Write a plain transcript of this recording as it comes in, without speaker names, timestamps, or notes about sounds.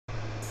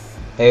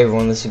Hey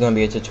everyone, this is going to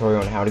be a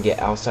tutorial on how to get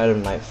outside of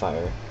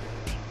Nightfire.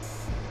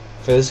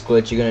 For this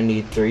glitch, you're going to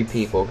need 3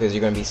 people because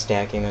you're going to be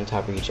stacking on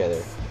top of each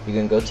other. You're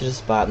going to go to the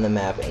spot in the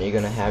map and you're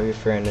going to have your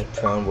friend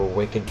prone where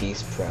Wicked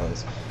Beast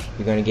prones.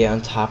 You're going to get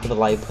on top of the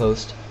light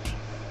post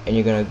and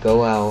you're going to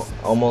go out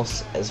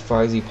almost as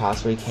far as you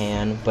possibly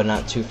can, but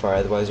not too far,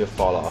 otherwise you'll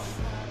fall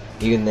off.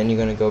 Then you're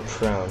going to go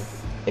prone.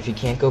 If you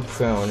can't go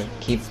prone,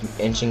 keep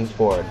inching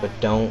forward, but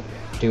don't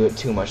do it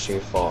too much so you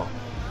fall.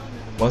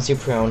 Once you're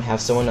prone,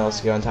 have someone else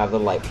get on top of the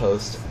light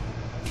post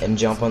and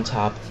jump on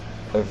top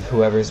of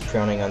whoever's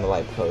proning on the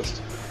light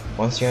post.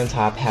 Once you're on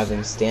top, have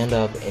them stand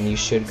up and you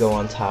should go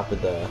on top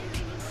of a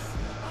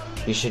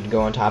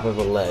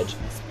ledge.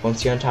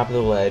 Once you're on top of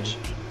the ledge,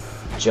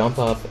 jump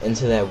up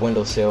into that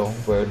windowsill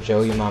where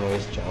Joe your mama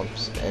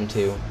jumps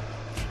into,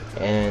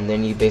 and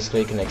then you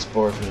basically can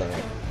explore from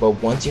there. But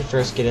once you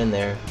first get in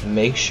there,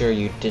 make sure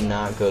you did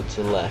not go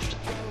to the left.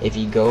 If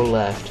you go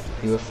left,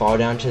 you will fall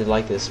down to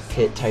like this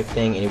pit type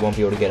thing and you won't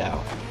be able to get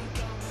out.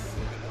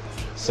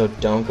 So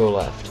don't go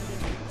left.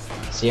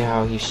 See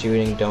how he's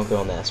shooting? Don't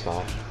go in that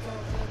spot.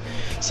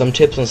 Some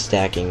tips on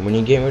stacking. When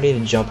you're getting ready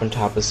to jump on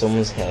top of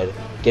someone's head,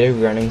 get a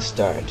running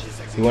start.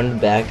 You want to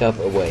back up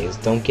a ways.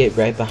 Don't get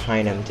right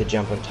behind him to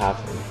jump on top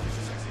of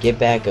him. Get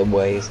back a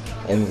ways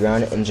and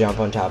run and jump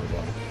on top of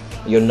him.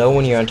 You'll know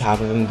when you're on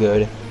top of him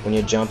good when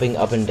you're jumping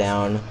up and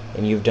down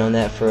and you've done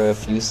that for a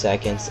few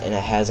seconds and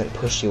it hasn't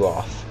pushed you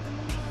off.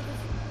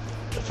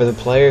 For the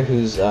player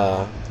who's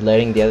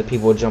letting the other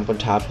people jump on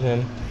top of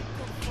him,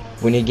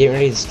 when you're getting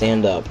ready to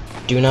stand up,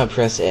 do not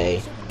press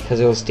A, because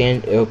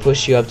it'll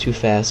push you up too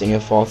fast and you'll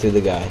fall through the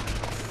guy.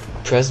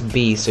 Press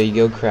B so you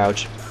go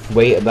crouch,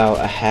 wait about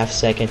a half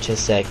second to a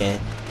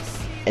second,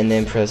 and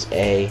then press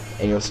A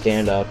and you'll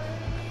stand up.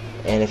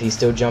 And if he's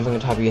still jumping on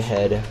top of your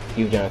head,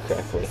 you've done it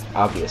correctly,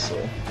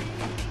 obviously.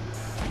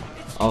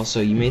 Also,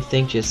 you may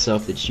think to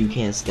yourself that you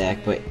can't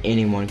stack, but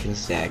anyone can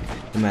stack,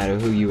 no matter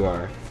who you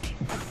are.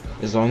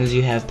 As long as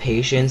you have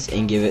patience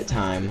and give it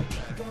time,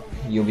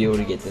 you'll be able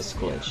to get this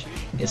glitch.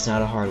 It's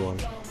not a hard one.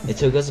 It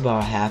took us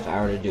about a half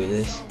hour to do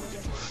this,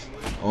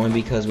 only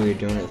because we were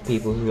doing it with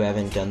people who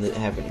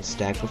haven't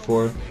stacked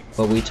before,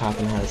 but we taught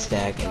them how to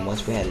stack, and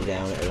once we had it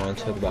down, it only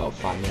took about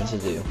 5 minutes to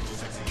do.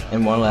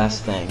 And one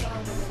last thing.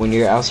 When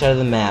you're outside of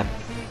the map,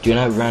 do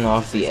not run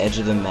off the edge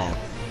of the map.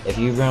 If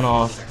you run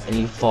off and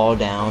you fall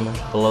down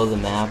below the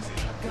map,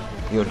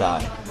 you'll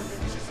die.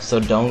 So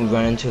don't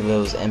run into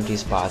those empty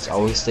spots.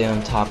 Always stay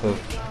on top of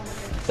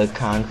the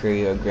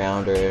concrete or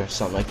ground or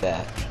something like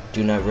that.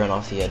 Do not run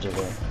off the edge of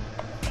it.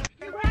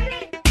 You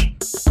ready?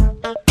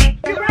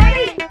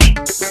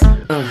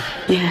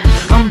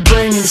 Yeah. I'm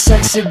bringing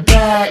sexy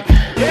back.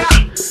 Yeah.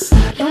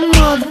 You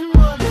mother,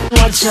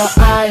 watch your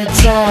eye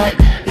attack.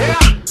 Yeah.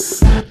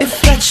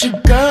 If that's your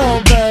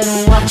girl,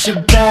 better watch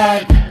your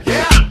back.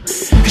 Yeah.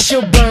 Cause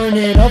she'll burn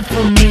it up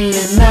for me,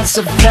 and that's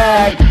a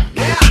fact.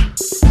 Yeah.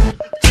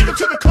 Take her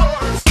to the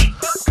chorus.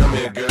 Come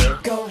here, girl.